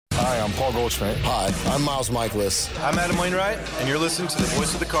Hi, I'm Paul Goldschmidt. Hi, I'm Miles Michaelis. I'm Adam Wainwright, and you're listening to the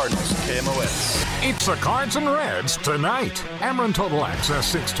voice of the Cardinals, KMOX. It's the Cards and Reds tonight. Ameren Total Access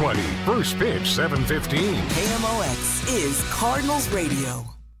 620. First pitch 7:15. KMOX is Cardinals Radio.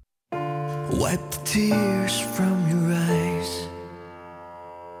 Wipe the tears from your eyes.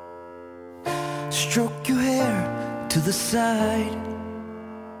 Stroke your hair to the side.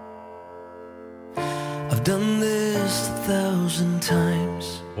 I've done this 1,000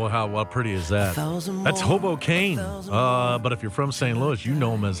 times. Well, how pretty is that? That's Hobo Cane. But if you're from St. Louis, you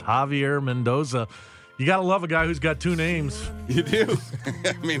know him as Javier Mendoza. You got to love a guy who's got two names. You do.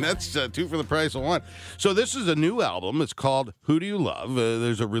 I mean, that's two for the price of one. So this is a new album. It's called Who Do You Love?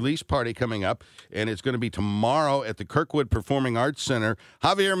 There's a release party coming up, and it's going to be tomorrow at the Kirkwood Performing Arts Center.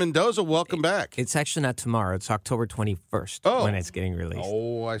 Javier Mendoza, welcome back. It's actually not tomorrow. It's October 21st when it's getting released.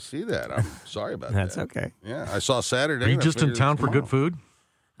 Oh, I see that. I'm sorry about that. That's okay. Yeah, I saw Saturday. Are you just in town for good food?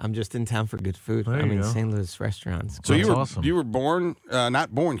 I'm just in town for good food. There I'm in go. St. Louis restaurants. So awesome. You were born,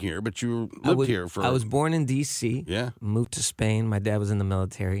 not born here, but you lived here for... I was born in D.C., moved to Spain. My dad was in the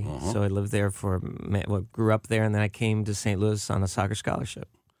military, so I lived there grew up there, and then I came to St. Louis on a soccer scholarship.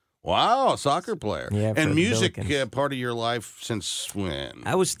 Wow, a soccer player. Yeah, and music part of your life since when?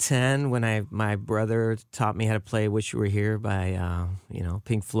 I was 10 when my brother taught me how to play Wish You Were Here by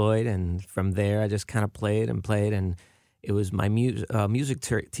Pink Floyd, and from there I just kind of played, and it was my music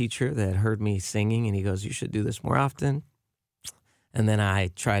teacher that heard me singing, and he goes, "You should do this more often." And then I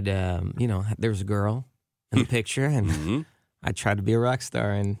tried to, there was a girl in the picture, and I tried to be a rock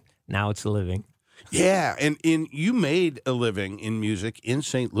star, and now it's a living. Yeah, and you made a living in music in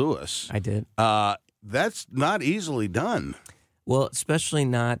St. Louis. I did. That's not easily done. Well, especially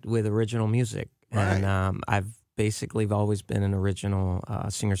not with original music. Right. And I've basically always been an original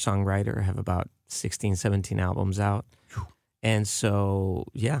singer-songwriter. I have about 16, 17 albums out. And so,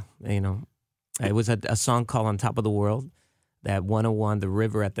 it was a song called On Top of the World that 101, The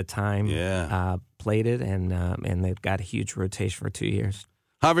River at the time, played it, and they've got a huge rotation for 2 years.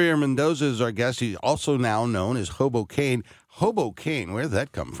 Javier Mendoza is our guest. He's also now known as Hobo Cane. Hobo Cane, where did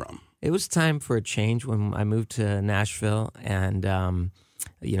that come from? It was time for a change when I moved to Nashville, and I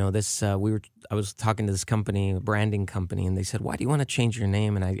was talking to this company, a branding company, and they said, "Why do you want to change your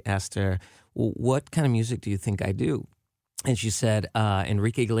name?" And I asked her, "Well, what kind of music do you think I do?" And she said,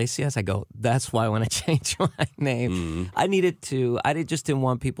 Enrique Iglesias. I go, "That's why I want to change my name." I just didn't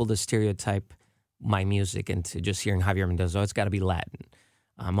want people to stereotype my music into just hearing Javier Mendoza. Oh, it's got to be Latin.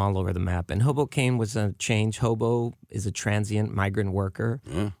 I'm all over the map. And Hobo Cane was a change. Hobo is a transient migrant worker.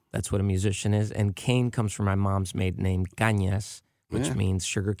 Yeah. That's what a musician is. And cane comes from my mom's maiden name, Cañas, which means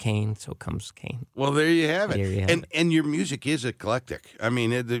sugar cane, so comes cane. Well, there you have it. There you have it. And your music is eclectic. I mean,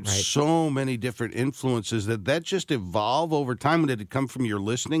 there's so many different influences that just evolve over time. Did it come from your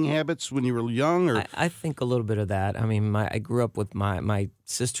listening habits when you were young? Or I think a little bit of that. I mean, I grew up with my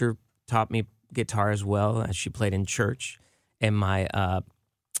sister taught me guitar as well, as she played in church. And my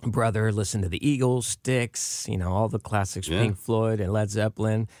brother listened to the Eagles, Styx, all the classics, Pink Floyd and Led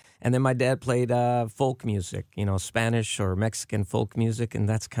Zeppelin. And then my dad played folk music, Spanish or Mexican folk music, and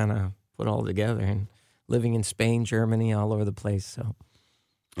that's kind of put all together. And living in Spain, Germany, all over the place. So.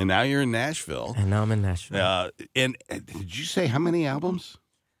 And now you're in Nashville. And now I'm in Nashville. And did you say how many albums?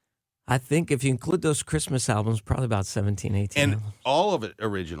 I think if you include those Christmas albums, probably about 17, 18 And albums. all of it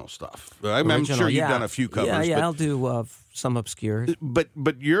original stuff. I'm sure you've done a few covers. Yeah, I'll do some obscure. But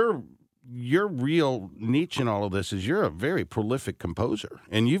your real niche in all of this is you're a very prolific composer.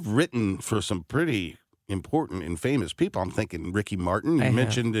 And you've written for some pretty important and famous people. I'm thinking Ricky Martin. You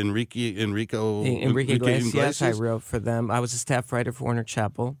mentioned Enrique Iglesias. Yes, I wrote for them. I was a staff writer for Warner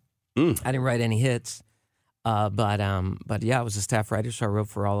Chappell. I didn't write any hits. But I was a staff writer, so I wrote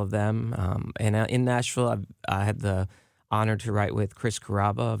for all of them. And in Nashville, I had the honor to write with Chris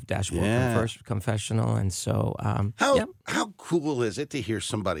Carrabba of Dashboard First Confessional, and so how cool is it to hear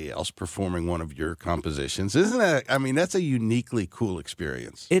somebody else performing one of your compositions? Isn't that? I mean, that's a uniquely cool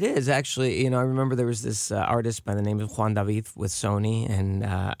experience. It is actually. I remember there was this artist by the name of Juan David with Sony, and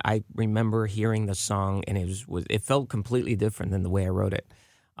I remember hearing the song, and it felt completely different than the way I wrote it.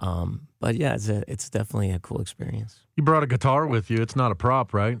 But yeah, it's definitely a cool experience. You brought a guitar with you. It's not a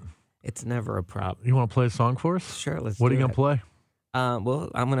prop, right? It's never a prop. You want to play a song for us? Sure, let's What do are you going to play?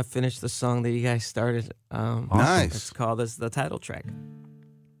 Well, I'm going to finish the song that you guys started. Nice. It's called the title track.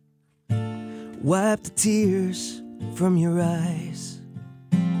 Wipe the tears from your eyes.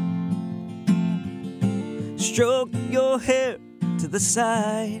 Stroke your hair to the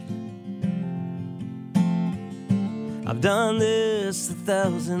side. I've done this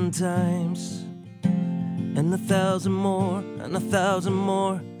 1,000 times, and 1,000 more, and 1,000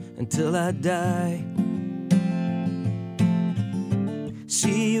 more, until I die.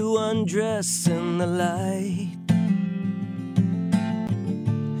 See you undress in the light.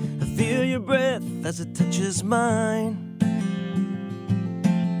 I feel your breath as it touches mine.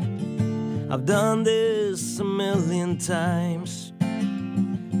 I've done this a million times,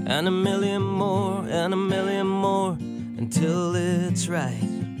 and a million more, and a million more, until it's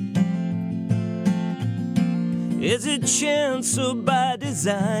right. Is it chance or by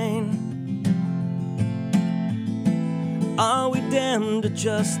design? Are we damned or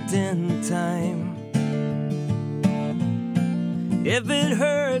just in time? If it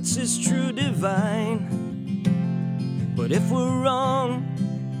hurts, it's true divine. But if we're wrong,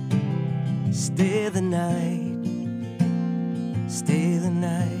 stay the night. Stay the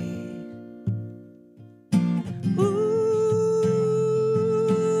night. Ooh,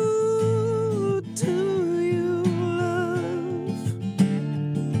 do you love?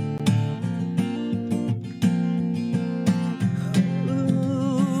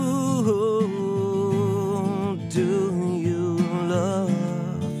 Ooh, do you love?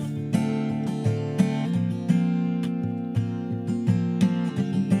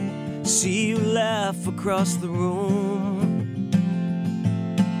 See you laugh across the room.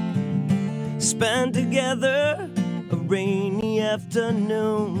 Spend together a rainy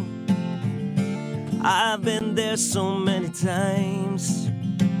afternoon. I've been there so many times,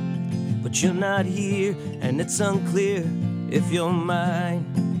 but you're not here, and it's unclear if you're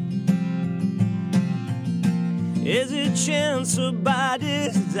mine. Is it chance or by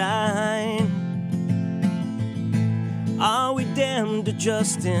design? Are we damned or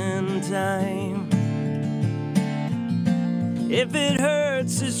just in time? If it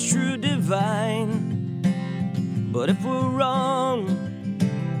hurts, it's true divine. But if we're wrong,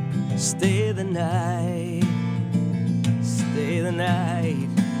 stay the night. Stay the night.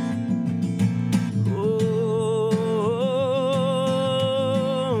 Oh,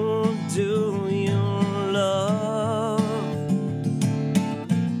 do you love?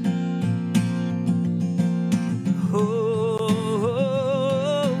 Oh,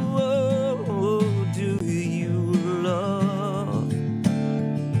 do you love?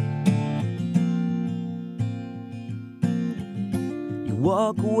 You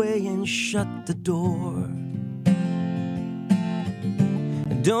walk away and shut the door.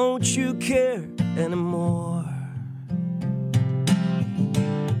 And don't you care anymore?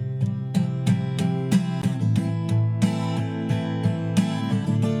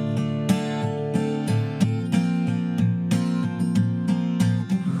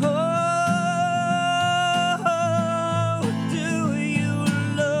 Oh, do you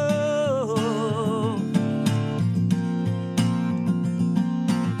love?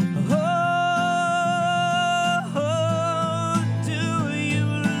 Oh, do you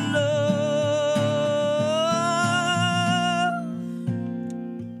love?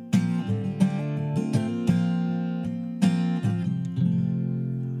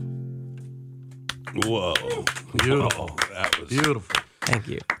 Whoa. Beautiful. Oh, that was Beautiful. Thank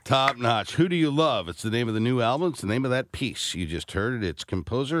you. top notch. Who Do You Love? It's the name of the new album. It's the name of that piece. You just heard it. It's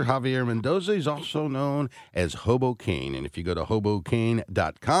composer Javier Mendoza. He's also known as Hobo Cane. And if you go to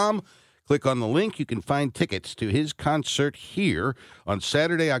hobocane.com, click on the link, you can find tickets to his concert here on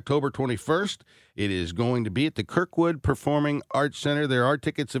Saturday, October 21st. It is going to be at the Kirkwood Performing Arts Center. There are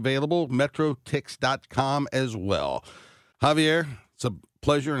tickets available, metrotix.com as well. Javier, it's a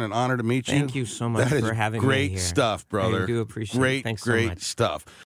pleasure and an honor to meet you. Thank you so much That is for having me great here. stuff, brother. I do appreciate it. Thanks so much. Great stuff.